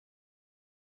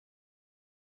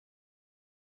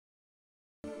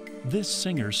This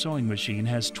Singer sewing machine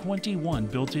has 21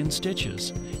 built-in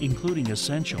stitches, including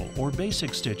essential or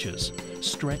basic stitches,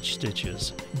 stretch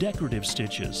stitches, decorative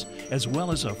stitches, as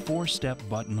well as a 4-step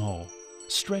buttonhole.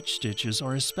 Stretch stitches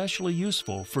are especially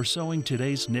useful for sewing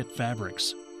today's knit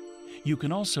fabrics. You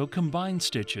can also combine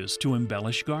stitches to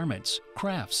embellish garments,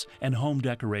 crafts, and home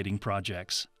decorating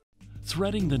projects.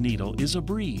 Threading the needle is a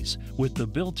breeze with the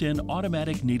built-in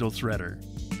automatic needle threader.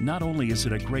 Not only is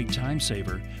it a great time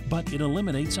saver, but it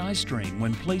eliminates eye strain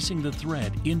when placing the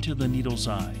thread into the needle's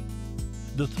eye.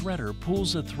 The threader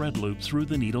pulls a thread loop through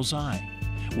the needle's eye.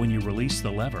 When you release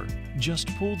the lever,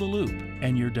 just pull the loop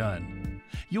and you're done.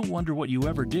 You'll wonder what you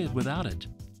ever did without it.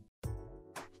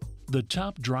 The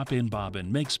top drop-in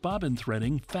bobbin makes bobbin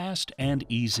threading fast and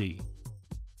easy.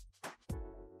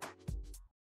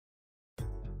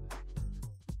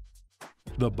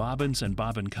 The bobbins and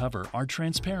bobbin cover are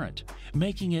transparent,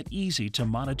 making it easy to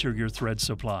monitor your thread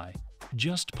supply.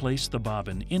 Just place the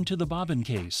bobbin into the bobbin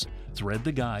case, thread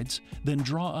the guides, then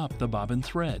draw up the bobbin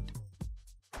thread.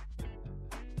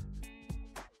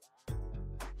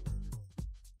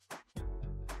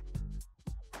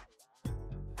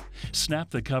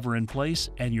 Snap the cover in place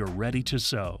and you're ready to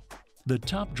sew. The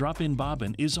top drop-in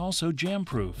bobbin is also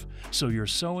jam-proof, so your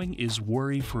sewing is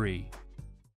worry-free.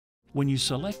 When you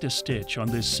select a stitch on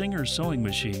this Singer sewing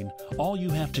machine, all you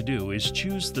have to do is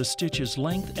choose the stitch's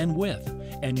length and width,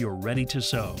 and you're ready to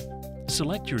sew.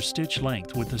 Select your stitch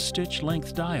length with the stitch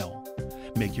length dial.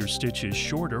 Make your stitches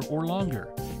shorter or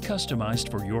longer,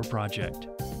 customized for your project.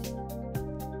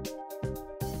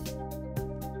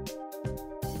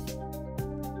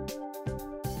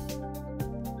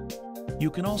 You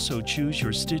can also choose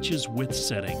your stitch's width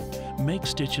setting. Make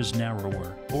stitches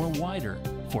narrower or wider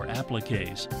for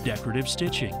appliques, decorative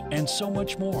stitching, and so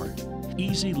much more.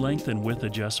 Easy length and width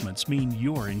adjustments mean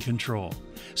you're in control,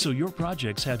 so your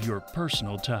projects have your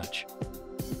personal touch.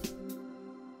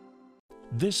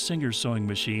 This Singer sewing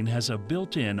machine has a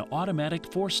built-in automatic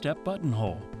 4-step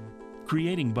buttonhole.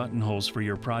 Creating buttonholes for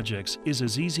your projects is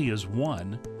as easy as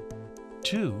 1,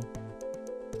 2,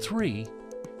 3,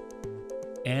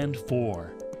 and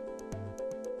 4.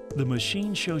 The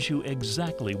machine shows you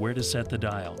exactly where to set the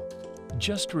dial.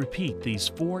 Just repeat these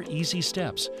 4 easy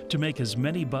steps to make as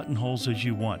many buttonholes as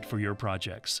you want for your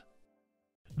projects.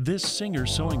 This Singer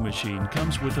sewing machine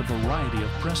comes with a variety of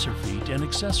presser feet and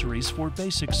accessories for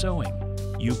basic sewing.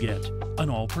 You get an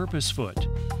all-purpose foot,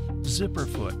 zipper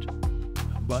foot,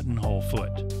 buttonhole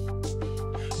foot,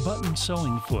 button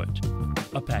sewing foot,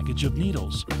 a package of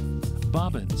needles,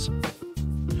 bobbins,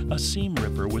 a seam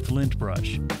ripper with lint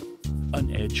brush,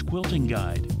 an edge quilting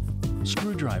guide,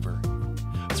 screwdriver,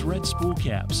 thread spool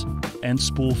caps, and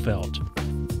spool felt,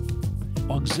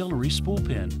 auxiliary spool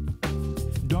pin,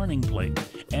 darning plate,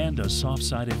 and a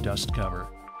soft-sided dust cover.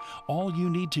 All you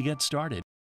need to get started.